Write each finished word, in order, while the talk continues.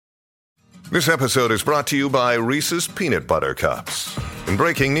This episode is brought to you by Reese's Peanut Butter Cups. In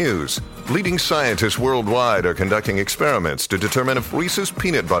breaking news, leading scientists worldwide are conducting experiments to determine if Reese's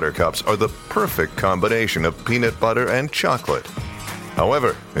Peanut Butter Cups are the perfect combination of peanut butter and chocolate.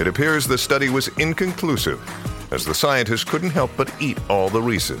 However, it appears the study was inconclusive, as the scientists couldn't help but eat all the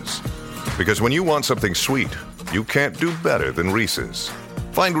Reese's. Because when you want something sweet, you can't do better than Reese's.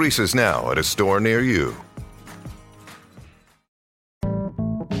 Find Reese's now at a store near you.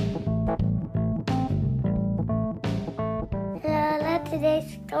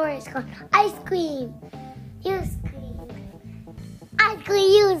 Today's story is called Ice Cream. Use cream. Ice cream,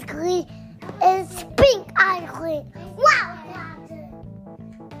 use cream. It's pink ice cream. Wow!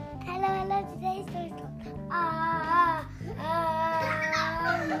 Hello. Today's story is called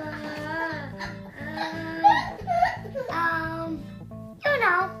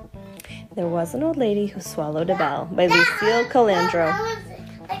There Was an Old Lady Who Swallowed a Bell by Lucille Calandro.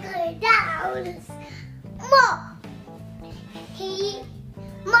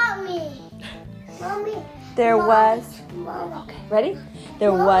 Mommy. There was. Mommy. Okay, ready?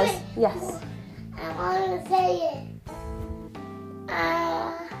 There Mommy. was. Yes. I want to say it.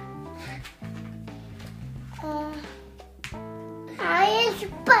 I is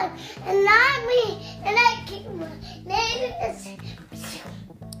fun, and not me, and I keep my name is.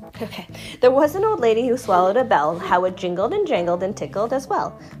 Okay. There was an old lady who swallowed a bell. How it jingled and jangled and tickled as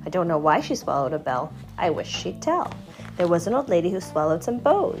well. I don't know why she swallowed a bell. I wish she'd tell. There was an old lady who swallowed some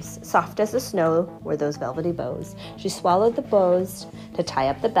bows. Soft as the snow were those velvety bows. She swallowed the bows to tie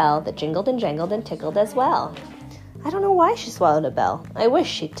up the bell that jingled and jangled and tickled as well. I don't know why she swallowed a bell. I wish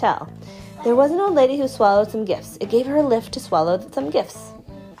she'd tell. There was an old lady who swallowed some gifts. It gave her a lift to swallow some gifts.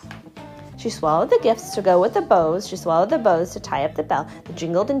 She swallowed the gifts to go with the bows. She swallowed the bows to tie up the bell that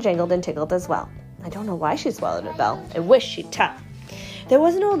jingled and jangled and tickled as well. I don't know why she swallowed a bell. I wish she'd tell. There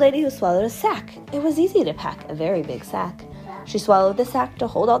was an old lady who swallowed a sack. It was easy to pack, a very big sack. She swallowed the sack to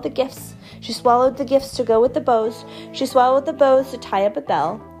hold all the gifts. She swallowed the gifts to go with the bows. She swallowed the bows to tie up a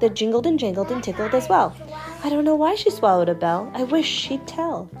bell that jingled and jangled and tickled as well. I don't know why she swallowed a bell. I wish she'd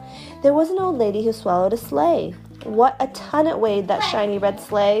tell. There was an old lady who swallowed a sleigh. What a ton it weighed, that shiny red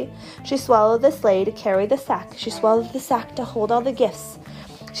sleigh. She swallowed the sleigh to carry the sack. She swallowed the sack to hold all the gifts.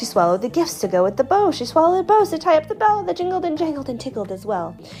 She swallowed the gifts to go with the bow. She swallowed the bows to tie up the bell that jingled and jangled and tickled as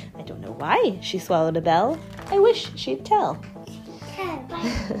well. I don't know why she swallowed a bell. I wish she'd tell.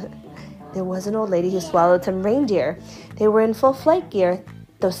 There was an old lady who swallowed some reindeer. They were in full flight gear,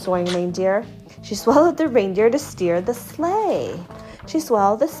 those soaring reindeer. She swallowed the reindeer to steer the sleigh. She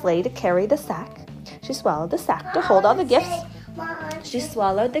swallowed the sleigh to carry the sack. She swallowed the sack to hold all the gifts. She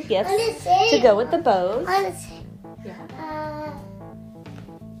swallowed the gifts to go with the bows.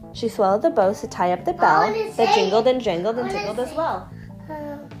 She swallowed the bows to tie up the bell that jingled and jangled and tickled as well.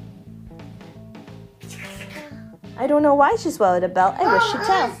 I don't know why she swallowed a bell. I wish she'd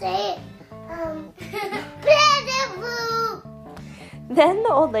tell. Then the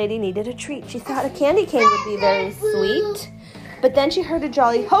old lady needed a treat. She thought a candy cane would be very sweet. But then she heard a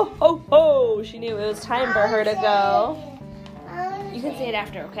jolly ho, ho, ho. She knew it was time for her to go. You can say it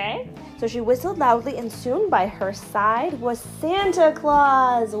after, okay? So she whistled loudly, and soon by her side was Santa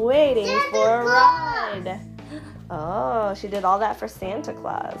Claus waiting for a ride. Oh, she did all that for Santa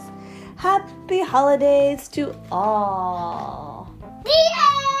Claus. Happy holidays to all.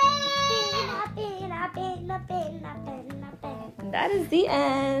 And that is the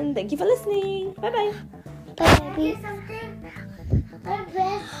end. Thank you for listening. Bye-bye. Bye.